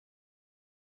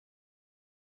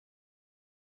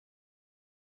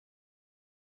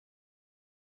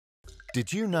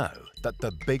Did you know that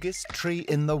the biggest tree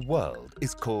in the world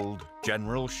is called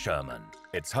General Sherman?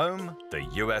 Its home, the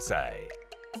USA.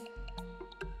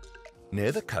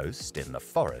 Near the coast, in the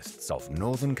forests of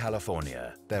Northern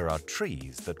California, there are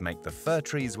trees that make the fir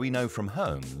trees we know from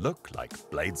home look like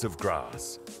blades of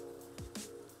grass.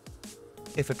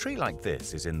 If a tree like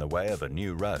this is in the way of a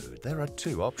new road, there are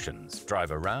two options: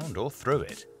 drive around or through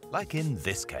it, like in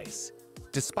this case.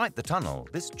 Despite the tunnel,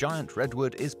 this giant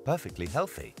redwood is perfectly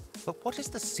healthy. But what is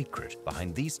the secret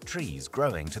behind these trees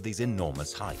growing to these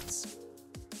enormous heights?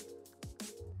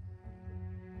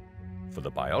 For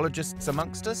the biologists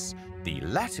amongst us, the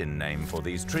Latin name for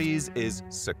these trees is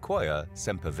Sequoia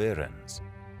sempervirens.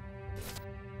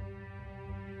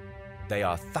 They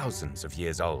are thousands of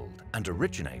years old and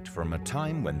originate from a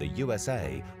time when the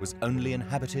USA was only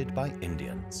inhabited by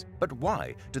Indians. But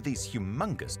why do these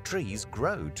humongous trees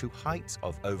grow to heights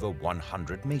of over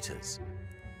 100 meters?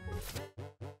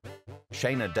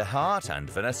 Shana DeHart and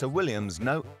Vanessa Williams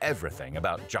know everything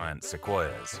about giant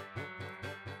sequoias.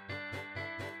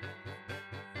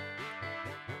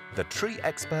 The tree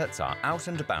experts are out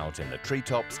and about in the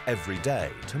treetops every day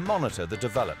to monitor the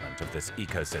development of this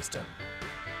ecosystem.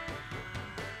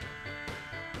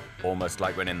 Almost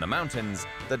like when in the mountains,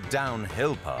 the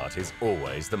downhill part is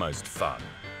always the most fun.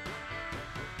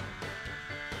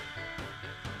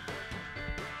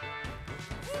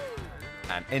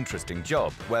 An interesting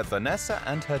job where Vanessa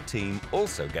and her team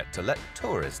also get to let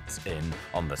tourists in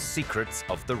on the secrets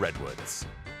of the redwoods.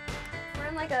 We're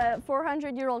in like a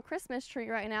 400-year-old Christmas tree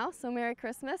right now, so Merry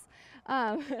Christmas.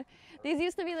 These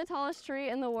used to be the tallest tree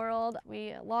in the world.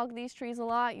 We log these trees a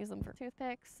lot, use them for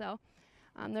toothpicks, so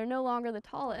they're no longer the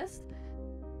tallest.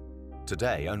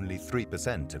 Today, only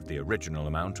 3% of the original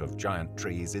amount of giant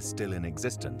trees is still in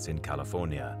existence in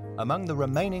California. Among the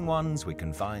remaining ones, we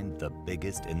can find the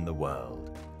biggest in the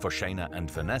world. For Shana and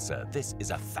Vanessa, this is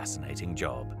a fascinating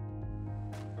job.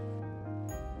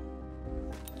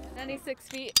 96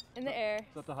 feet in the air.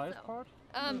 Is that the highest part?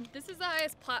 This is the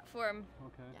highest platform.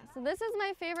 Okay. Yeah, so this is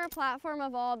my favorite platform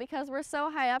of all because we're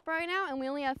so high up right now and we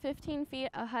only have 15 feet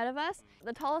ahead of us.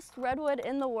 The tallest redwood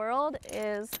in the world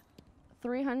is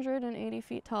 380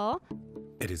 feet tall.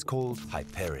 It is called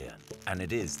Hyperion, and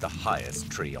it is the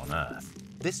highest tree on Earth.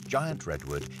 This giant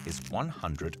redwood is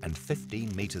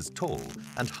 115 meters tall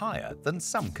and higher than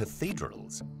some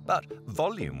cathedrals. But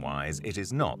volume-wise, it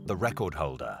is not the record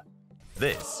holder.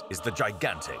 This is the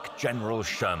gigantic General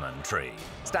Sherman tree.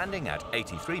 Standing at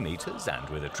 83 meters and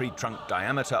with a tree trunk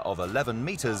diameter of 11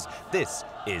 meters, this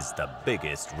is the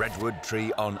biggest redwood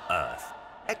tree on Earth.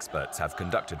 Experts have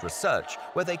conducted research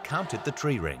where they counted the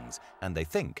tree rings, and they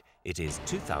think it is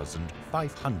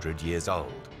 2,500 years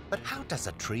old. But how does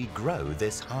a tree grow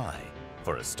this high?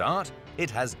 For a start, it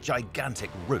has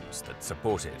gigantic roots that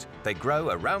support it. They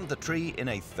grow around the tree in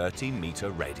a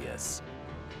 30-meter radius.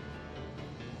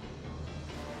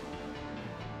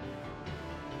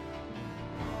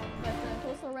 But the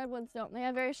coastal redwoods don't. They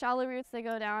have very shallow roots. They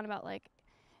go down about like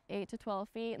 8 to 12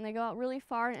 feet, and they go out really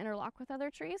far and interlock with other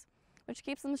trees, which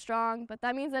keeps them strong, but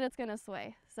that means that it's going to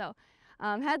sway. So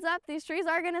heads up, these trees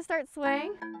are going to start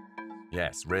swaying.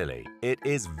 Yes, really. It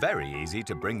is very easy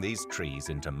to bring these trees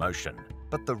into motion,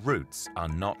 but the roots are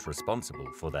not responsible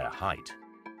for their height.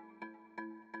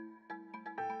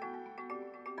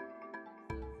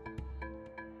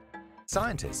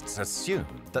 Scientists assume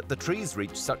that the trees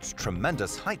reach such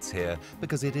tremendous heights here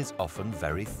because it is often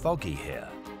very foggy here.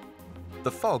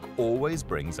 The fog always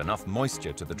brings enough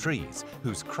moisture to the trees,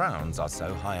 whose crowns are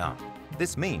so high up.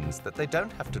 This means that they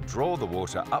don't have to draw the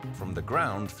water up from the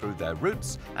ground through their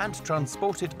roots and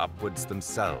transport it upwards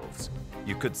themselves.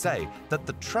 You could say that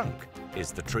the trunk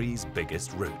is the tree's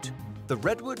biggest root. The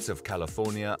redwoods of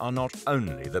California are not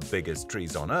only the biggest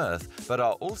trees on Earth, but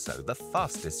are also the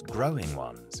fastest growing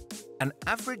ones. An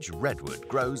average redwood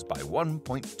grows by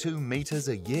 1.2 meters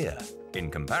a year. In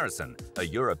comparison, a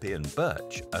European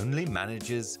birch only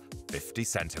manages 50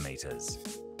 centimeters.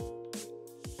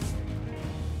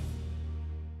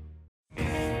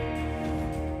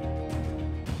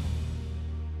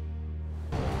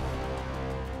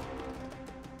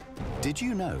 Did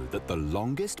you know that the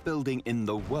longest building in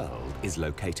the world is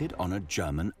located on a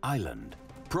German island?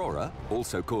 Prora,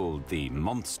 also called the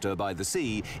Monster by the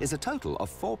Sea, is a total of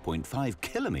 4.5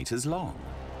 kilometers long.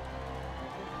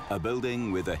 A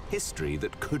building with a history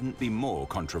that couldn't be more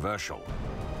controversial.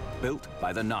 Built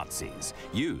by the Nazis,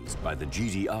 used by the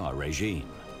GDR regime.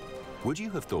 Would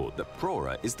you have thought that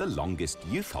Prora is the longest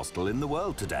youth hostel in the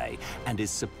world today and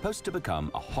is supposed to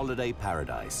become a holiday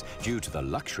paradise due to the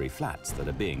luxury flats that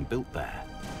are being built there?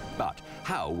 But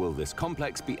how will this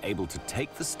complex be able to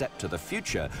take the step to the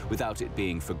future without it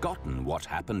being forgotten what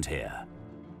happened here?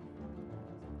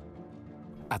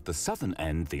 At the southern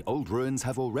end, the old ruins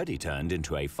have already turned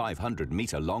into a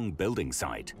 500-meter-long building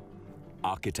site.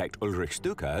 Architect Ulrich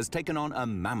Stucker has taken on a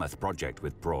mammoth project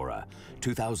with Prora.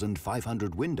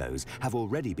 2,500 windows have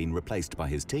already been replaced by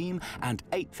his team, and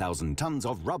 8,000 tons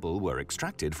of rubble were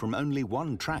extracted from only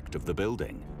one tract of the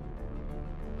building.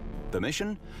 The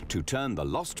mission? To turn the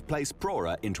lost place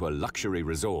Prora into a luxury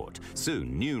resort.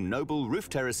 Soon, new noble roof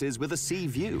terraces with a sea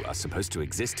view are supposed to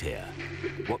exist here.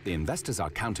 What the investors are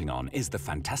counting on is the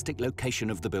fantastic location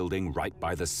of the building right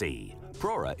by the sea.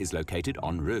 Prora is located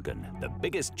on Rügen, the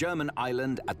biggest German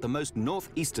island at the most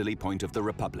northeasterly point of the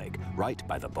Republic, right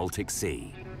by the Baltic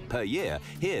Sea. Per year,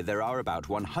 here there are about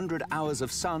 100 hours of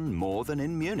sun more than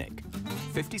in Munich.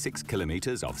 56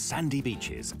 kilometers of sandy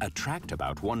beaches attract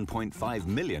about 1.5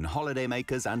 million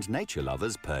holidaymakers and nature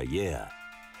lovers per year.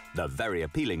 The very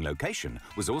appealing location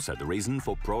was also the reason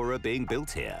for Prora being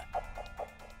built here.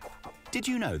 Did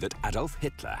you know that Adolf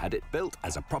Hitler had it built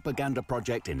as a propaganda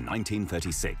project in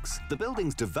 1936? The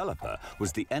building's developer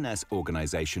was the NS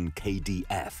organization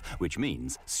KDF, which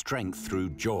means Strength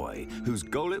Through Joy, whose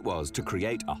goal it was to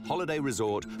create a holiday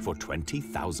resort for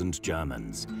 20,000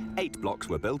 Germans. 8 blocks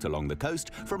were built along the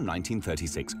coast from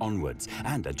 1936 onwards,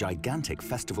 and a gigantic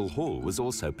festival hall was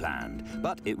also planned.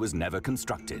 But it was never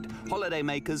constructed.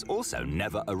 Holidaymakers also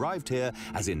never arrived here,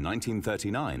 as in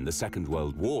 1939 the Second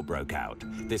World War broke out.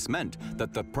 This meant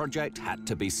that the project had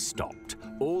to be stopped.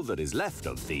 All that is left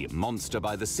of the monster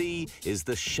by the sea is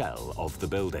the shell of the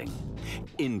building.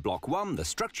 In Block 1, the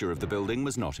structure of the building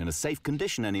was not in a safe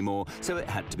condition anymore, so it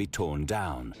had to be torn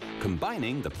down,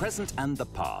 combining the present and the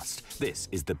past. This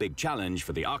is the big challenge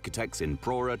for the architects in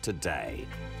Prora today.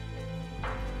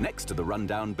 Next to the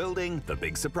rundown building, the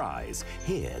big surprise.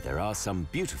 Here there are some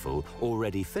beautiful,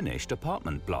 already finished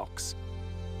apartment blocks.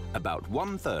 About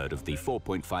 1/3 of the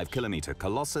 4.5-kilometer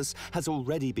Colossus has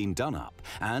already been done up,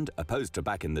 and, opposed to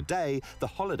back in the day, the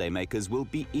holidaymakers will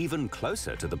be even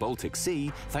closer to the Baltic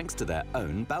Sea thanks to their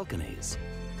own balconies.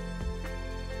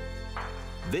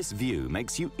 This view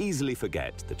makes you easily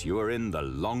forget that you are in the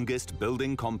longest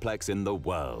building complex in the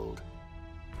world.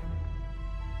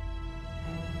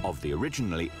 Of the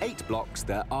originally 8 blocks,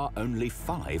 there are only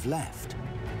 5 left.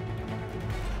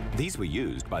 These were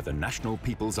used by the National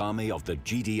People's Army of the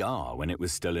GDR when it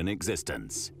was still in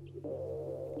existence.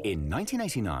 In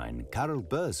 1989, Karl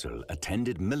Börsel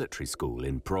attended military school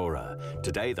in Prora.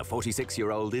 Today, the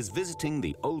 46-year-old is visiting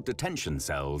the old detention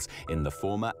cells in the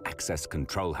former Access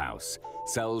Control House.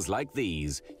 Cells like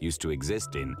these used to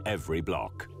exist in every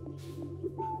block.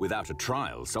 Without a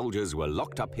trial, soldiers were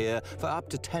locked up here for up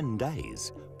to 10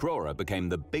 days. Prora became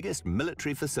the biggest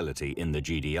military facility in the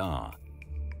GDR.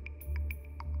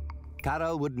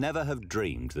 Karel would never have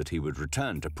dreamed that he would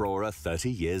return to Prora 30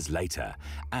 years later,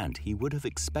 and he would have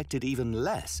expected even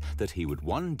less that he would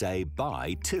one day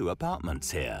buy 2 apartments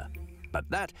here. But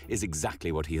that is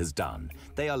exactly what he has done.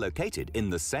 They are located in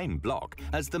the same block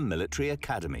as the military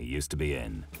academy used to be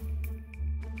in.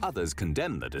 Others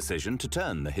condemn the decision to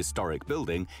turn the historic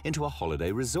building into a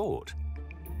holiday resort.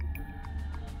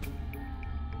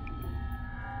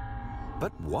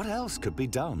 But what else could be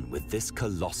done with this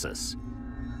colossus?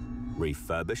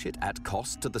 Refurbish it at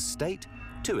cost to the state?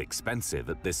 Too expensive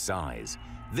at this size.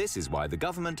 This is why the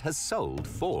government has sold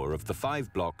 4 of the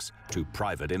 5 blocks to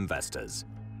private investors.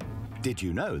 Did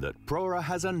you know that Prora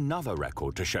has another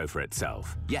record to show for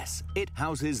itself? Yes, it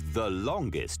houses the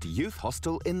longest youth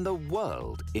hostel in the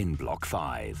world in Block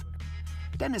 5.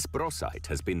 Dennis Brossite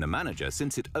has been the manager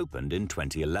since it opened in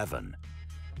 2011.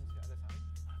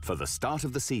 For the start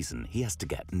of the season, he has to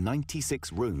get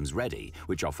 96 rooms ready,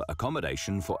 which offer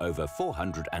accommodation for over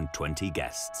 420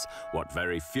 guests. What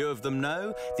very few of them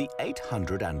know, the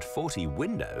 840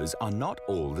 windows are not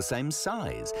all the same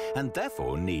size, and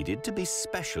therefore needed to be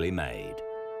specially made.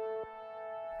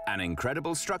 An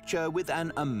incredible structure with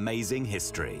an amazing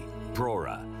history.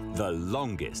 Prora, the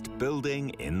longest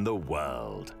building in the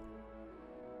world.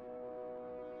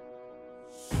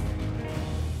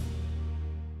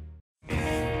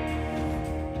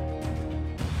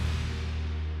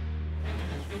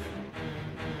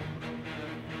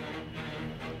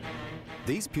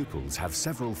 These pupils have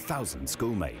several thousand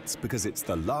schoolmates because it's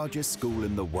the largest school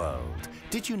in the world.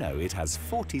 Did you know it has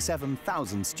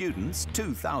 47,000 students,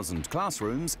 2,000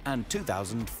 classrooms, and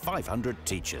 2,500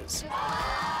 teachers?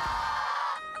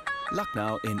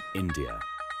 Lucknow in India.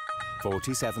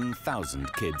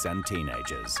 47,000 kids and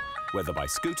teenagers. Whether by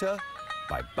scooter,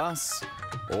 by bus,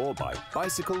 or by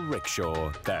bicycle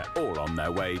rickshaw, they're all on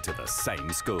their way to the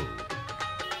same school.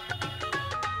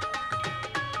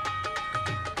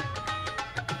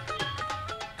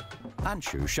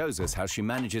 Anshu shows us how she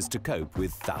manages to cope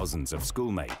with thousands of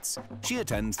schoolmates. She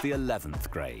attends the 11th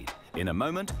grade. In a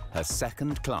moment, her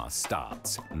second class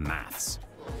starts, maths.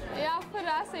 Yeah, for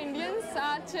us Indians,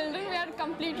 children, we are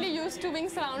completely used to being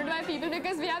surrounded by people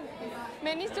because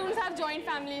many students have joint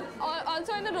families.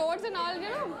 Also in the roads and all,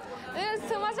 there's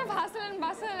so much of hustle and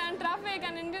bustle and traffic,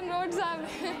 and Indian roads are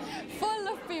full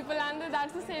of people, and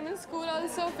that's the same in school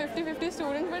also, 50-50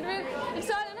 students, but it's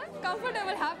all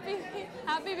comfortable, happy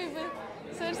people.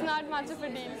 So it's not much of a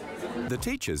deal. The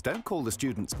teachers don't call the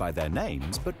students by their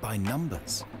names, but by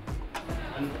numbers.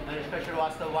 And special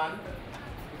was the 1,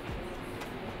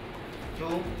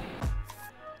 2.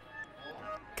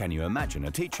 Can you imagine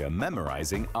a teacher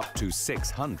memorizing up to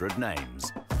 600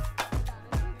 names?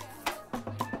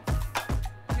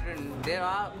 There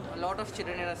are a lot of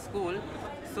children in a school,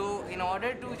 so in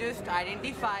order to just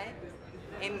identify,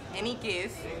 in any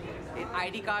case, an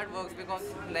ID card works because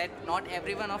not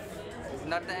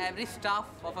every staff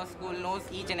of a school knows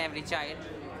each and every child.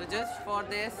 So just for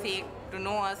their sake, to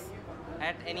know us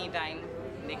at any time,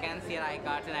 they can see our ID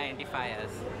cards and identify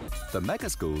us. The mega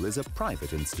school is a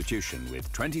private institution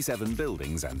with 27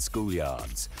 buildings and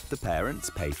schoolyards. The parents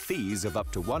pay fees of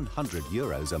up to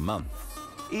 €100 a month.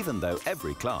 Even though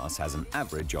every class has an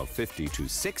average of 50 to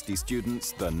 60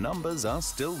 students, the numbers are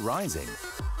still rising.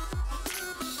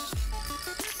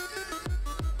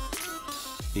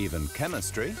 Even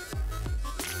chemistry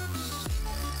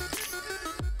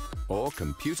or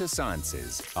computer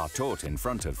sciences are taught in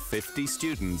front of 50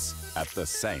 students at the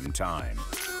same time.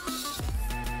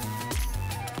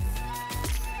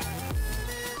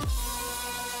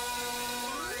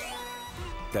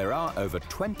 There are over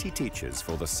 20 teachers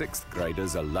for the 6th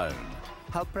graders alone.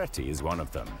 Halpreti is one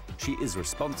of them. She is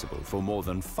responsible for more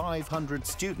than 500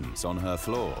 students on her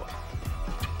floor.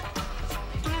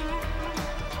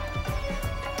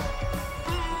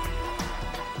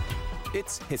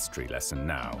 It's history lesson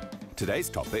now. Today's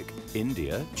topic,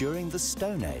 India during the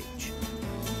Stone Age.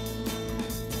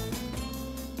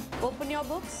 Open your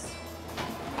books.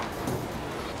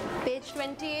 Page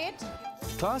 28.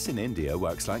 Class in India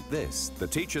works like this. The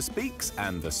teacher speaks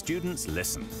and the students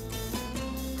listen.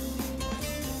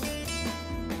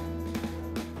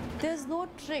 There's no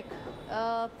trick.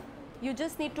 You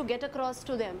just need to get across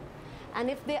to them. And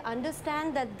if they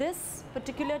understand that this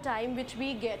particular time which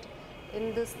we get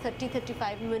in this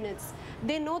 30-35 minutes,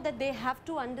 they know that they have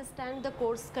to understand the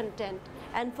course content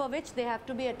and for which they have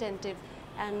to be attentive.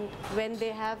 And when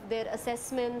they have their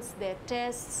assessments, their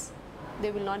tests,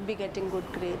 they will not be getting good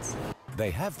grades.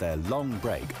 They have their long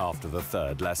break after the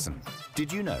 3rd lesson.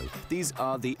 Did you know these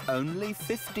are the only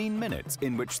 15 minutes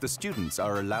in which the students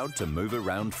are allowed to move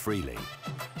around freely?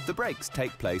 The breaks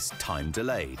take place time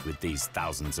delayed with these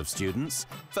thousands of students.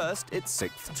 First, it's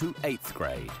 6th to 8th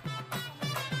grade.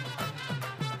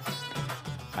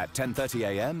 At 10:30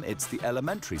 a.m., it's the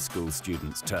elementary school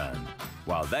students' turn.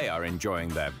 While they are enjoying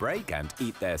their break and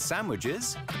eat their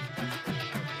sandwiches,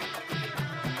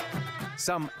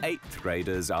 some 8th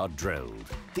graders are drilled.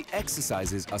 The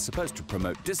exercises are supposed to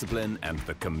promote discipline and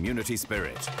the community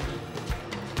spirit.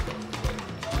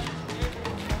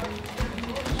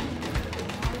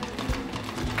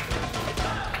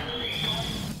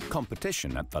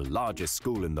 Competition at the largest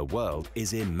school in the world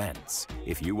is immense.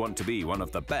 If you want to be one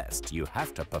of the best, you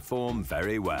have to perform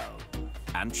very well.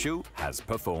 Anshu has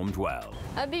performed well.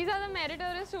 These are the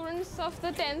meritorious students of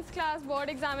the 10th class board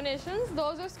examinations,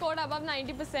 those who scored above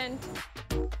 90%.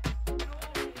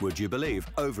 Would you believe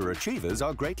overachievers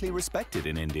are greatly respected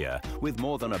in India? With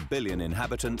more than 1 billion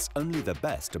inhabitants, only the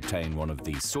best obtain one of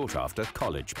these sought-after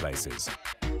college places.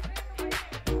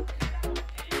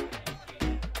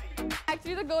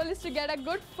 Actually, the goal is to get a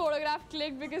good photograph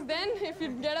clicked, because then if you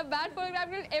get a bad photograph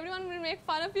clicked, everyone will make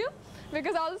fun of you,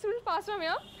 because all the students pass from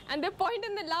here and they point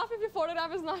and they laugh if your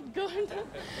photograph is not good.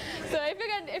 So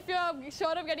if you're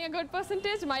sure of getting a good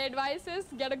percentage, my advice is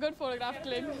get a good photograph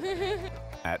clicked.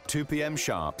 At 2 p.m.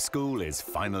 sharp, school is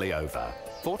finally over.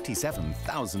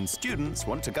 47,000 students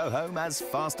want to go home as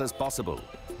fast as possible.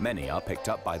 Many are picked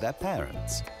up by their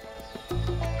parents.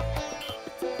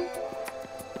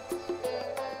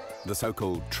 The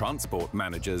so-called transport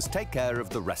managers take care of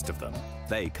the rest of them.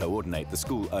 They coordinate the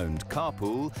school-owned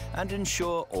carpool and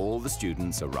ensure all the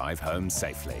students arrive home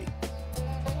safely.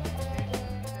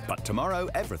 But tomorrow,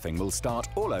 everything will start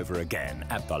all over again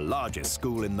at the largest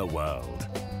school in the world.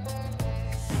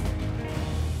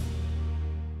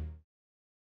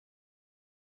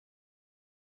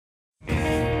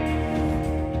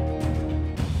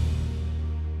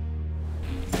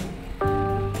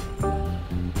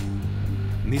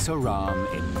 Mizoram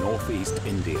in northeast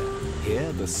India.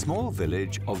 Here, the small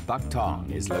village of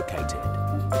Baktang is located.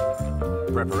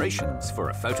 Preparations for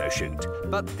a photo shoot,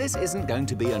 but this isn't going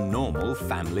to be a normal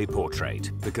family portrait,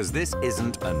 because this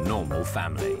isn't a normal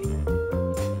family.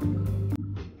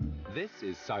 This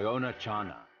is Ziona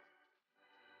Chana,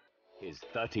 his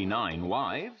 39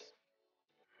 wives,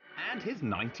 and his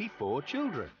 94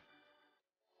 children.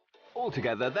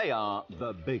 Altogether, they are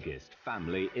the biggest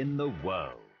family in the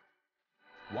world.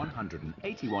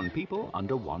 181 people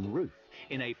under one roof,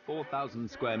 in a 4,000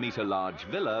 square meter large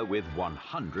villa with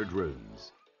 100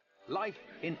 rooms. Life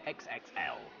in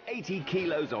XXL, 80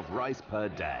 kilos of rice per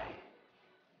day.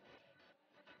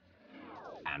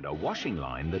 And a washing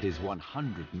line that is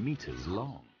 100 meters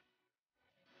long.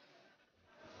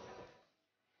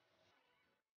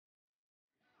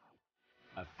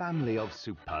 A family of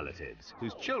superlatives,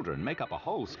 whose children make up a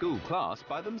whole school class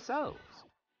by themselves.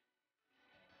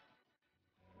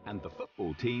 And the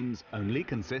football teams only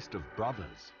consist of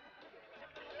brothers.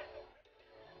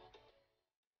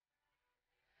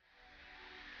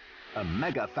 A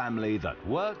mega family that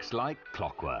works like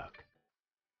clockwork.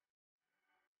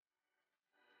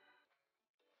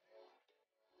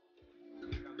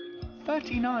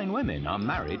 "39 women are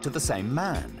married to the same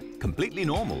man. Completely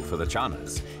normal for the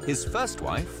Chanas. His first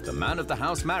wife, the man of the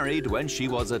house, married when she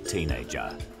was a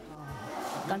teenager.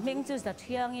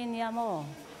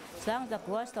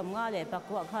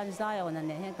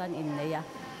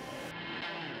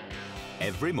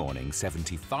 Every morning,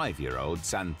 75-year-old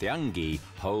Santyangi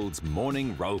holds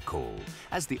morning roll call.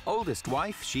 As the oldest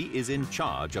wife, she is in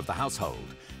charge of the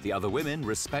household. The other women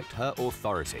respect her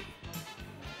authority.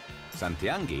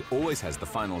 Santyangi always has the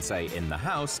final say in the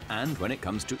house and when it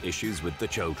comes to issues with the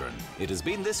children. It has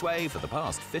been this way for the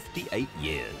past 58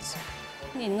 years.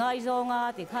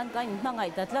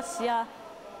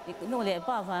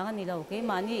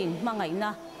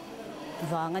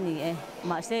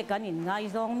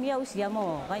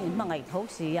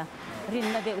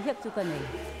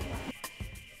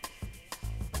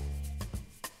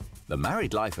 The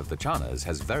married life of the Chanas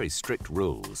has very strict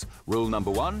rules. Rule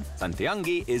number 1,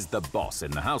 Santyangi is the boss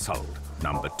in the household.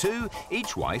 Number 2,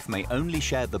 each wife may only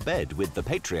share the bed with the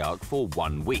patriarch for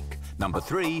 1 week. Number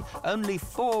 3, only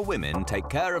 4 women take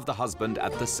care of the husband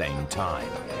at the same time.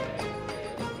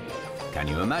 Can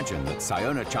you imagine that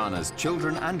Ziona Chana's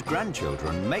children and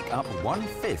grandchildren make up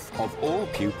 1/5 of all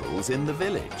pupils in the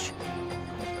village?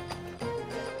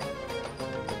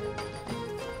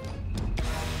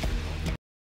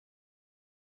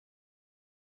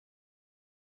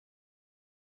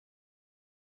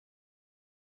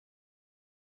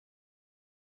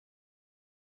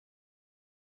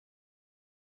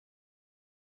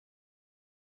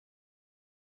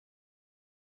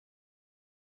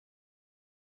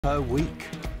 Per week.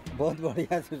 बहुत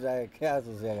बढ़िया सुझाव, क्या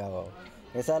सोचेगा वो?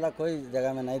 ऐसा वाला कोई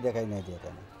जगह में नहीं दिखाई नहीं देता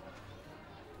ना।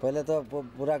 पहले तो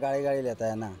पूरा गाड़ी लेता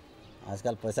है ना।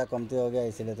 आजकल पैसा कमती हो गया,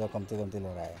 इसीलिए तो कमती ले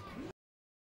रहा है।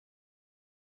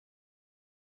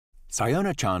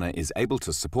 Ziona Chana is able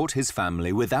to support his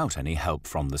family without any help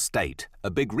from the state. A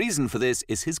big reason for this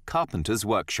is his carpenter's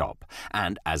workshop.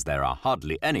 And as there are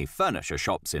hardly any furniture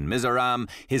shops in Mizoram,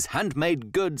 his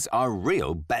handmade goods are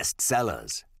real best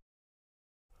sellers.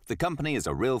 The company is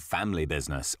a real family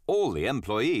business. All the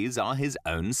employees are his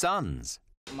own sons.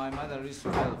 My mother is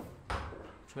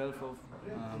 12 of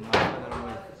my father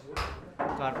wife.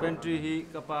 Carpentry hi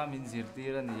kapa min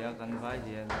zirtira niya kan vai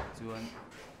hian chuan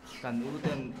kan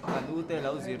ute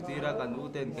lau zirtira kan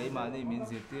uten ke mani min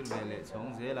zirtir vele chong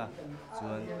zela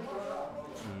chuan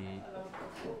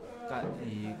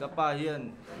i kapa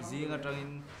hian zinga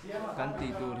tangin kan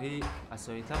ti tur hi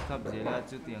asoi thap zela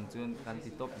chu tiang chuan kan ti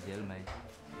top zel mai.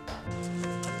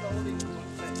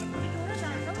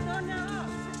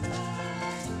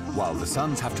 While the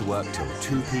sons have to work till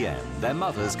 2 p.m, their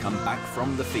mothers come back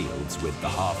from the fields with the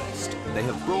harvest. They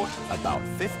have brought about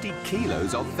 50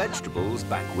 kilos of vegetables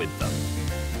back with them.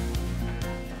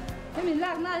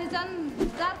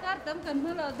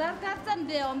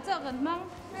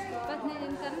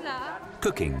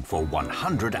 Cooking for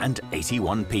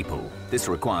 181 people. This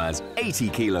requires 80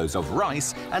 kilos of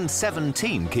rice and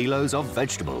 17 kilos of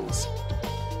vegetables.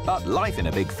 But life in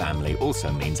a big family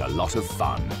also means a lot of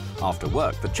fun. After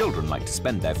work, the children like to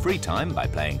spend their free time by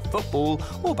playing football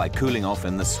or by cooling off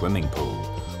in the swimming pool.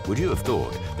 Would you have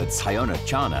thought that Ziona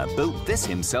Chana built this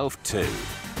himself too?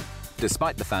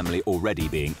 Despite the family already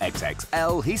being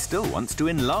XXL, he still wants to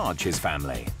enlarge his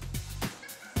family.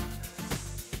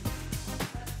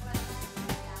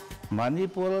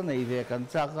 Manipur này về kan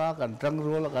chaka kan trang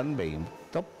roll kan bein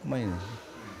top mai.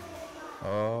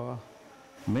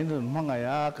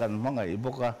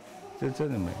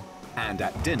 And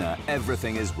at dinner,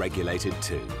 everything is regulated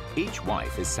too. Each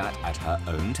wife is sat at her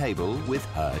own table with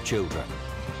her children.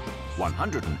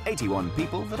 181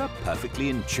 people that are perfectly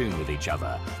in tune with each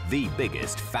other. The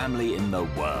biggest family in the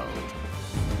world.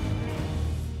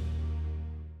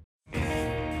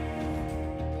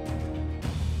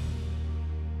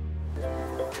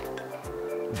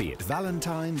 Be it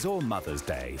Valentine's or Mother's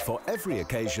Day, for every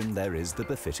occasion there is the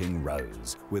befitting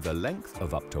rose. With a length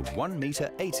of up to 1.80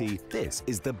 meters, this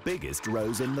is the biggest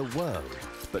rose in the world.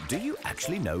 But do you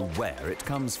actually know where it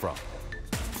comes from?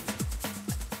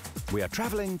 We are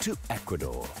traveling to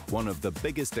Ecuador, one of the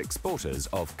biggest exporters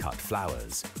of cut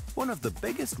flowers. One of the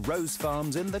biggest rose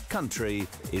farms in the country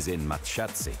is in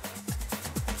Matshatsi.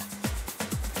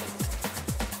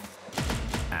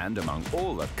 And among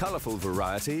all the colourful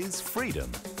varieties,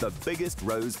 Freedom, the biggest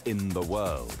rose in the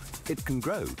world. It can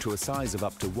grow to a size of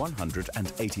up to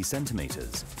 180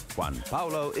 centimetres. Juan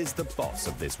Paulo is the boss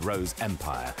of this rose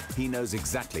empire. He knows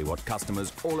exactly what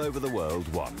customers all over the world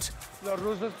want. Los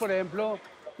rusos, por ejemplo,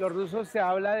 los rusos se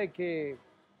habla de que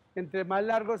entre más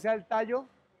largo sea el tallo,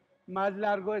 más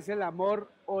largo es el amor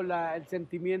o el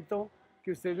sentimiento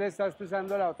que usted le está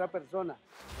expresando a la otra persona.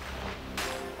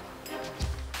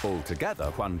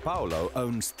 Altogether, Juan Paulo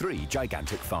owns 3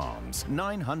 gigantic farms.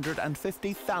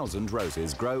 950,000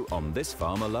 roses grow on this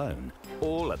farm alone.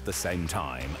 All at the same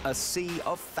time, a sea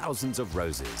of thousands of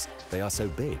roses. They are so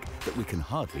big that we can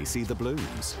hardly see the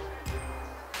blooms.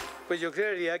 Pues yo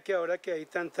creería que ahora que hay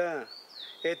tanta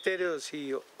heteros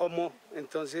y homo,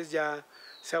 entonces ya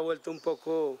se ha vuelto un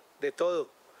poco de todo.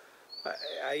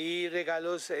 Hay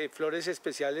regalos, flores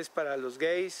especiales para los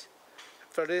gays,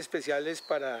 flores especiales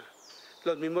para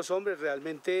los mismos hombres.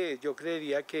 Realmente yo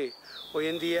creería que hoy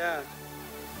en día.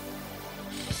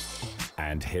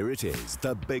 And here it is,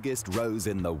 the biggest rose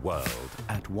in the world.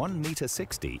 At 1.60 meters,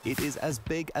 it is as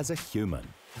big as a human.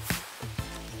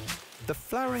 The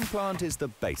flowering plant is the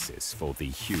basis for the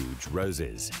huge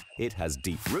roses. It has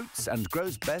deep roots and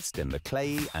grows best in the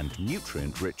clayey and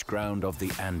nutrient-rich ground of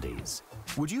the Andes.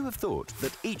 Would you have thought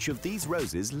that each of these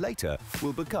roses later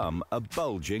will become a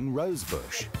bulging rose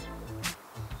bush?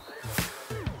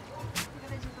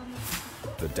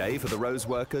 The day for the rose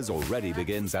workers already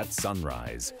begins at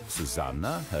sunrise.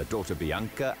 Susanna, her daughter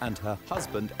Bianca and her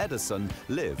husband Edison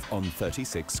live on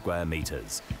 36 square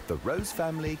meters. The Rose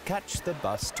family catch the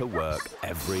bus to work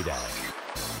every day.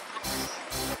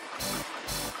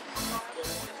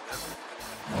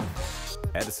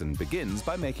 Edison begins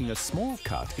by making a small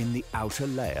cut in the outer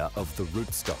layer of the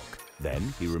rootstock.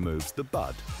 Then he removes the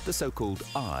bud, the so-called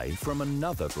eye, from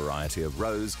another variety of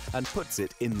rose and puts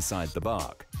it inside the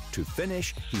bark. To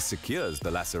finish, he secures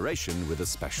the laceration with a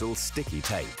special sticky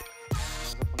tape.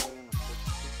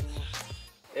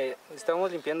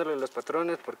 Estamos limpiándole los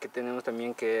patrones porque tenemos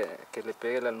también que le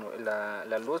pegue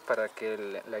la luz para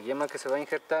que la yema que se va a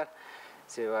injertar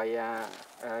se vaya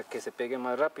a que se pegue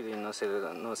más rápido y no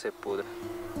se pudra.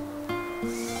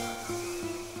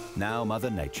 Now Mother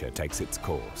Nature takes its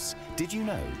course. Did you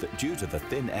know that due to the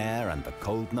thin air and the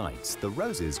cold nights, the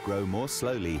roses grow more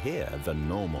slowly here than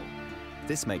normal?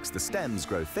 This makes the stems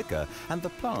grow thicker and the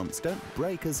plants don't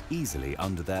break as easily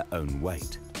under their own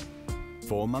weight.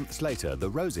 4 months later, the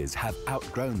roses have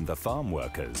outgrown the farm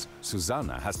workers.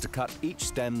 Susanna has to cut each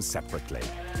stem separately.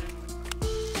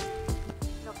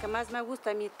 Lo que más me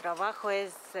gusta de mi trabajo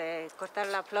es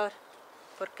cortar la flor,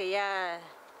 porque ya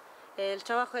el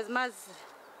trabajo es más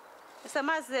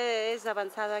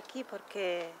avanzado aquí,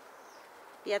 porque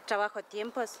ya trabajo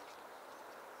tiempos,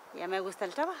 ya me gusta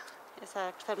el trabajo, es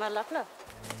cortar más la flor.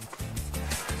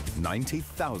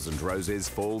 90,000 roses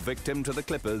fall victim to the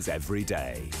clippers every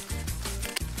day.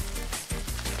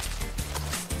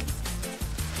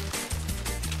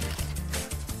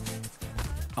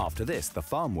 After this, the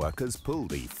farm workers pull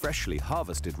the freshly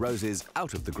harvested roses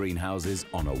out of the greenhouses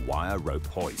on a wire rope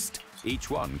hoist.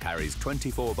 Each one carries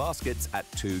 24 baskets at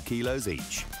 2 kilos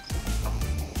each.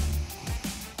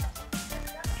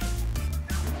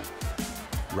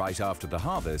 Right after the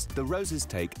harvest, the roses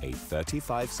take a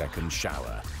 35-second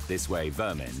shower. This way,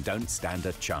 vermin don't stand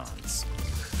a chance.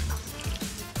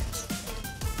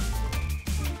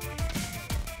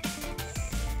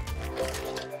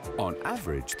 On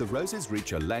average, the roses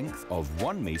reach a length of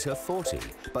 1.40 meters,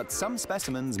 but some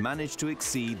specimens manage to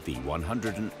exceed the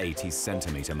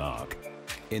 180-centimeter mark.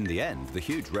 In the end, the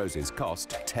huge roses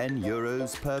cost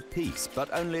 €10 per piece, but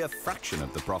only a fraction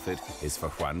of the profit is for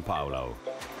Juan Paulo.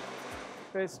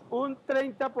 Pues un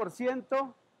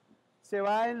 30% se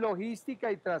va en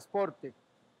logística y transporte.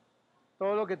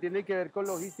 Todo lo que tiene que ver con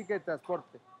logística y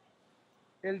transporte.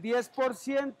 El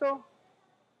 10%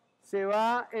 se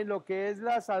va en lo que es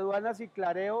las aduanas y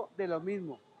clareo de lo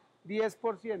mismo,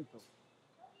 10%.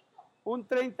 Un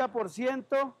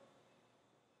 30%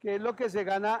 que es lo que se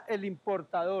gana el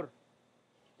importador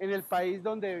en el país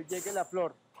donde llegue la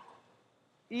flor.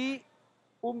 Y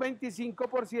un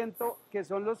 25% que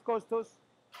son los costos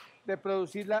de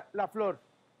producir la flor,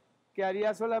 que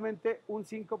haría solamente un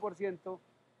 5%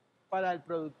 para el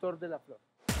productor de la flor.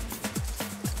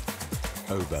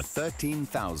 Over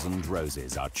 13,000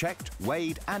 roses are checked,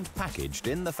 weighed and packaged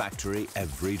in the factory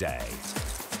every day.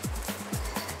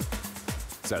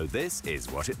 So this is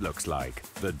what it looks like,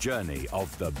 the journey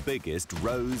of the biggest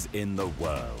rose in the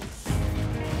world.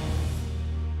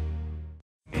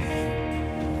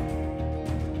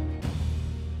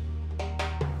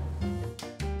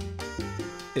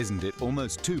 Isn't it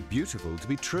almost too beautiful to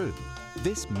be true?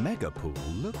 This mega pool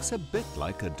looks a bit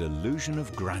like a delusion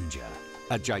of grandeur.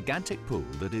 A gigantic pool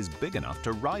that is big enough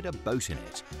to ride a boat in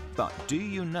it. But do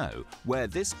you know where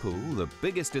this pool, the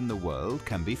biggest in the world,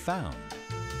 can be found?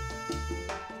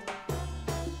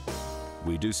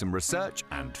 We do some research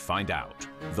and find out.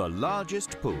 The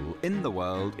largest pool in the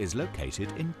world is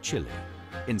located in Chile.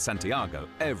 In Santiago,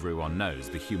 everyone knows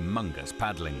the humongous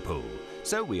paddling pool.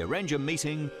 So we arrange a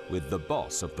meeting with the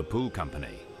boss of the pool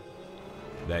company.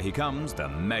 There he comes, the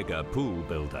mega pool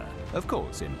builder. Of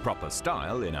course, in proper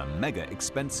style, in a mega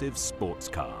expensive sports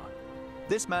car.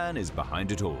 This man is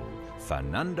behind it all.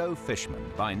 Fernando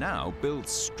Fishman, by now,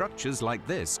 builds structures like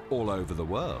this all over the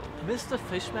world. Mr.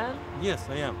 Fishman? Yes,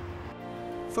 I am.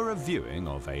 For a viewing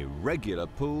of a regular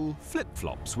pool,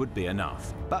 flip-flops would be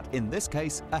enough. But in this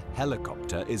case, a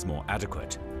helicopter is more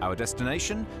adequate. Our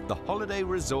destination, the holiday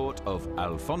resort of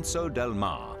Alfonso del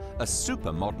Mar, a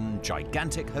super-modern,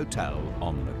 gigantic hotel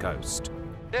on the coast.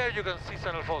 There you can see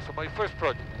San Alfonso, my first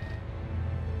project.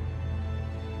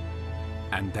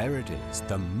 And there it is,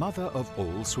 the mother of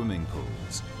all swimming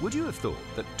pools. Would you have thought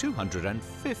that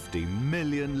 250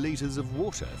 million litres of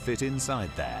water fit inside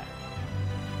there?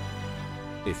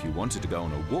 If you wanted to go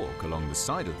on a walk along the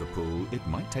side of the pool, it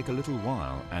might take a little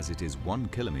while, as it is 1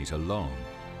 kilometre long.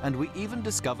 And we even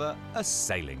discover a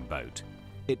sailing boat.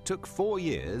 It took 4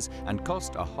 years and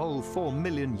cost a whole €4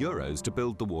 million to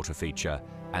build the water feature,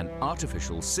 an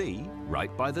artificial sea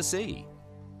right by the sea.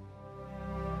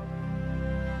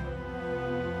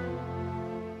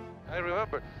 I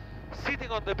remember sitting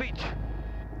on the beach,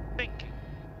 thinking,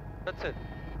 that's it.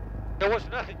 There was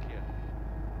nothing here.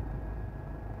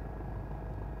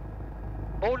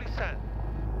 Only sand.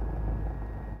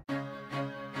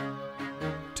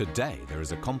 Today, there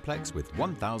is a complex with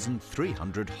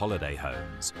 1,300 holiday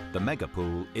homes. The mega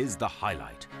pool is the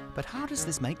highlight. But how does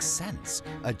this make sense?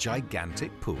 A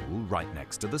gigantic pool right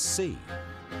next to the sea.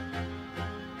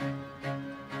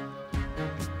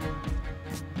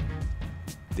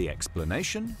 The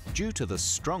explanation? Due to the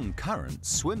strong current,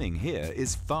 swimming here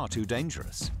is far too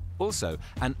dangerous. Also,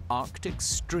 an Arctic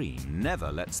stream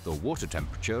never lets the water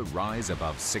temperature rise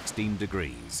above 16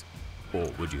 degrees. Or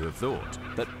would you have thought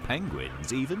that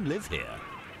penguins even live here?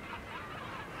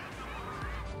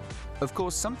 Of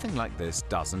course, something like this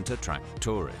doesn't attract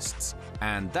tourists.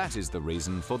 And that is the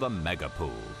reason for the mega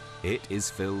pool. It is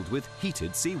filled with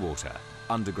heated seawater.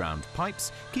 Underground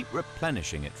pipes keep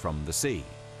replenishing it from the sea.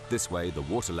 This way, the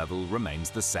water level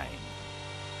remains the same.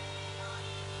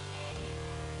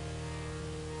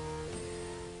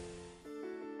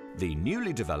 The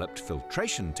newly developed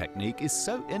filtration technique is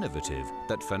so innovative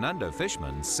that Fernando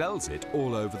Fishman sells it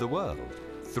all over the world.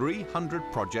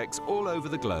 300 projects all over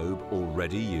the globe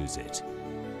already use it.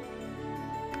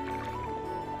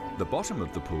 The bottom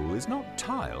of the pool is not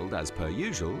tiled as per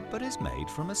usual, but is made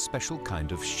from a special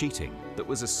kind of sheeting that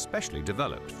was especially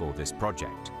developed for this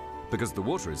project. Because the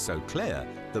water is so clear,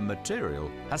 the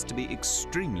material has to be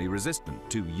extremely resistant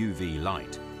to UV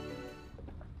light.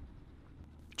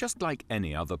 Just like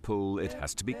any other pool, it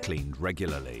has to be cleaned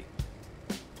regularly.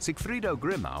 Sigfrido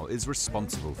Grimau is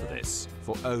responsible for this.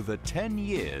 For over 10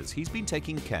 years, he's been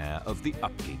taking care of the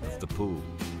upkeep of the pool.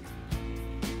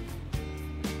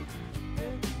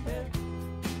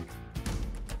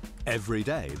 Every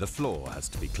day, the floor has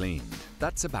to be cleaned.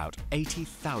 That's about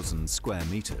 80,000 square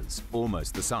meters,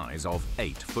 almost the size of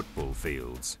 8 football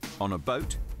fields. On a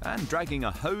boat, and dragging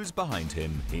a hose behind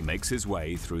him, he makes his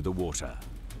way through the water.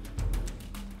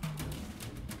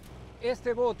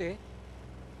 Este bote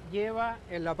lleva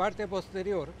en la parte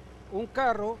posterior un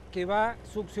carro que va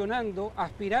succionando,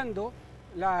 aspirando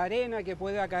la arena que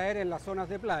pueda caer en las zonas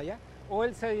de playa o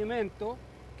el sedimento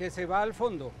que se va al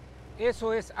fondo.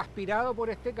 Eso es aspirado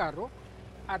por este carro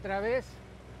a través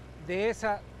de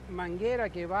esa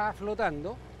manguera que va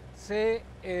flotando, se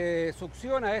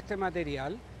succiona este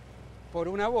material por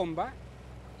una bomba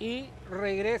y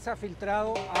regresa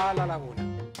filtrado a la laguna.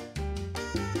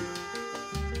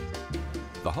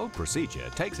 The whole procedure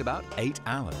takes about 8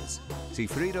 hours.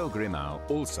 Sigfrido Grimau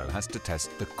also has to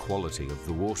test the quality of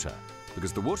the water.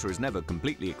 Because the water is never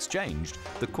completely exchanged,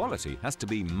 the quality has to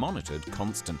be monitored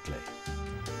constantly.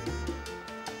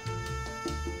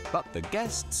 But the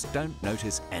guests don't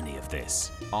notice any of this.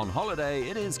 On holiday,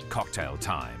 it is cocktail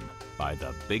time by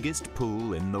the biggest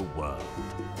pool in the world.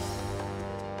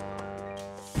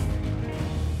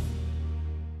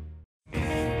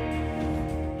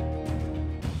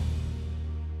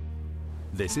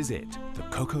 This is it, the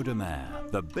coco de mer,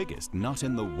 the biggest nut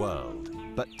in the world.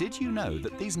 But did you know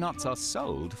that these nuts are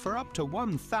sold for up to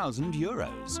 1,000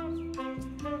 euros?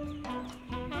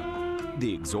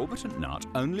 The exorbitant nut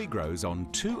only grows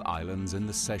on 2 islands in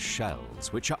the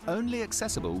Seychelles, which are only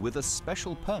accessible with a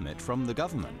special permit from the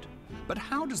government. But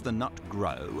how does the nut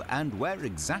grow and where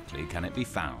exactly can it be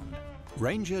found?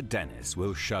 Ranger Dennis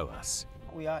will show us.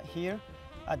 We are here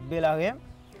at Belare.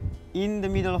 In the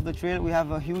middle of the trail, we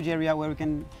have a huge area where we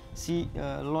can see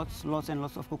lots and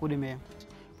lots of coco de mer.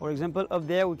 For example, up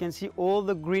there we can see all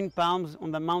the green palms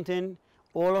on the mountain.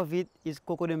 All of it is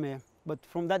coco de mer. But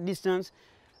from that distance,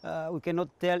 we cannot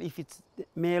tell if it's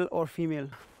male or female.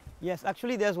 Yes,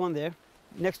 actually there's one there.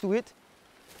 Next to it,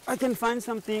 I can find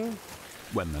something.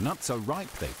 When the nuts are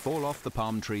ripe, they fall off the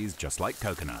palm trees just like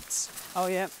coconuts. Oh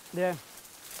yeah, there.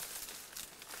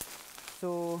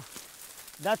 So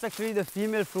that's actually the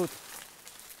female fruit.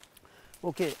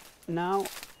 Okay, now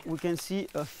we can see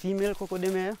a female coco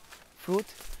de mer fruit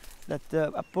that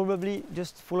are probably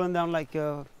just fallen down like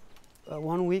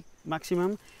 1 week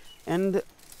maximum. And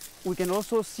we can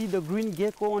also see the green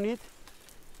gecko on it.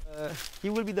 He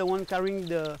will be the one carrying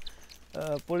the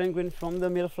pollen grain from the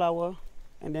male flower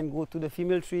and then go to the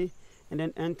female tree and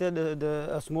then enter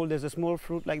there's a small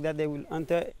fruit like that. They will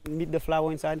enter, meet the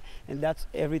flower inside, and that's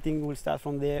everything will start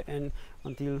from there and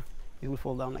until it will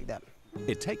fall down like that.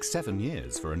 It takes 7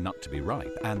 years for a nut to be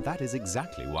ripe, and that is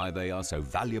exactly why they are so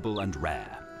valuable and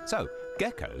rare. So,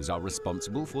 geckos are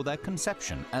responsible for their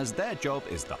conception, as their job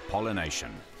is the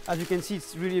pollination. As you can see,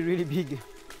 it's really, really big.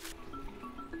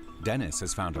 Dennis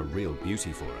has found a real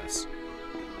beauty for us.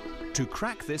 To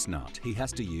crack this nut, he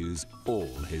has to use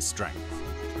all his strength.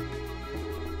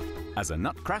 As a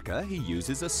nutcracker, he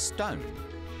uses a stone.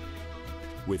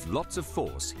 With lots of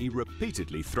force, he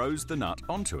repeatedly throws the nut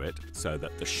onto it so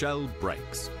that the shell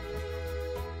breaks.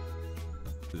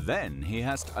 Then he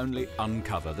has to only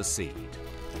uncover the seed.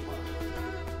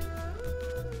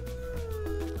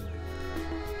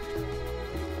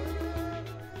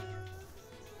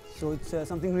 So it's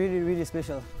something really, really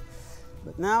special.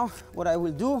 But now what I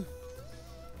will do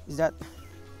is that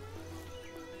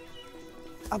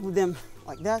I put them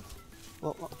like that,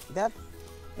 or like that,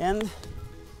 and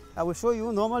I will show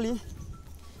you normally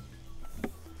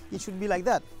it should be like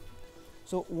that.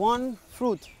 So one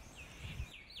fruit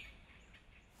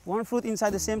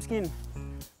inside the same skin.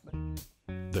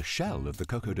 The shell of the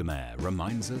coco de mer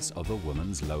reminds us of a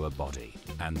woman's lower body,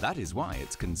 and that is why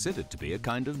it's considered to be a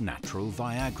kind of natural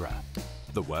Viagra.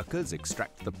 The workers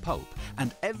extract the pulp,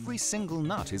 and every single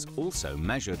nut is also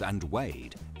measured and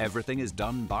weighed. Everything is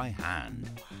done by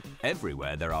hand.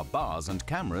 Everywhere there are bars and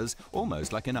cameras,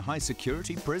 almost like in a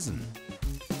high-security prison.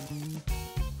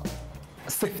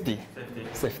 Safety.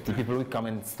 People will come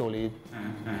and slowly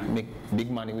make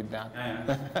big money with that.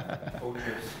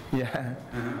 Yeah.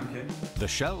 Okay. The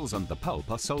shells and the pulp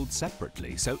are sold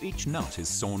separately, so each nut is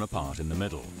sawn apart in the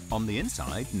middle. On the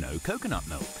inside, no coconut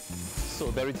milk.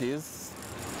 So there it is,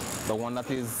 the one that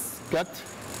is cut.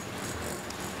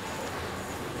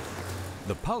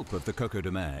 The pulp of the coco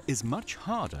de mer is much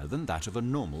harder than that of a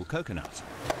normal coconut.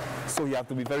 So you have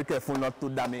to be very careful not to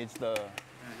damage the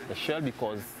shell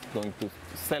because going to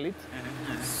sell it,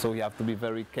 so you have to be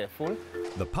very careful.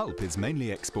 The pulp is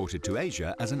mainly exported to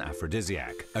Asia as an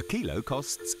aphrodisiac. A kilo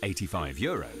costs 85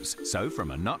 euros, so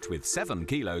from a nut with 7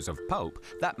 kilos of pulp,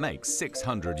 that makes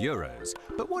 600 euros.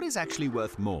 But what is actually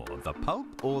worth more, the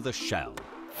pulp or the shell?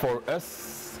 For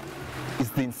us, it's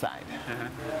the inside.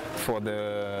 For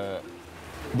the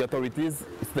authorities,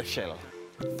 it's the shell.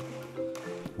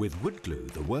 With wood glue,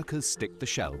 the workers stick the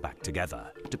shell back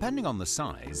together. Depending on the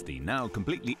size, the now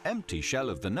completely empty shell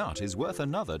of the nut is worth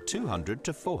another 200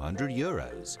 to 400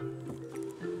 euros.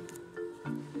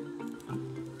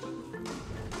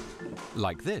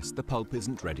 Like this, the pulp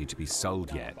isn't ready to be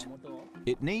sold yet.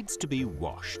 It needs to be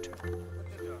washed.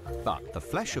 But the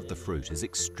flesh of the fruit is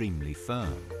extremely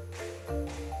firm.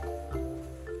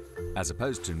 As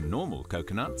opposed to normal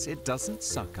coconuts, it doesn't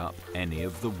suck up any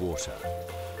of the water.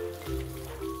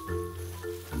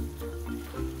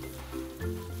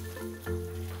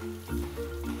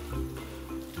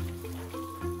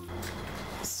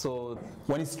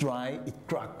 When it's dry, it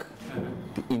crack.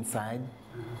 The inside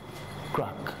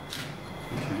crack.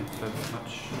 Okay, that's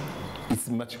much. It's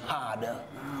much harder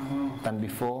than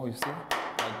before, you see?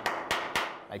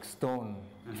 Like stone.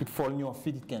 If it falls on your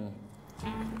feet, it can.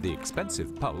 The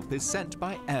expensive pulp is sent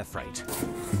by air freight.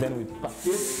 Then we pack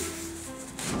it.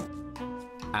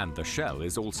 And the shell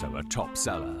is also a top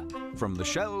seller. From the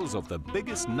shells of the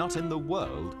biggest nut in the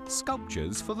world,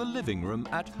 sculptures for the living room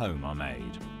at home are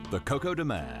made. The coco de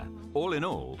mer, all in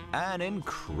all, an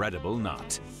incredible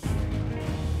nut.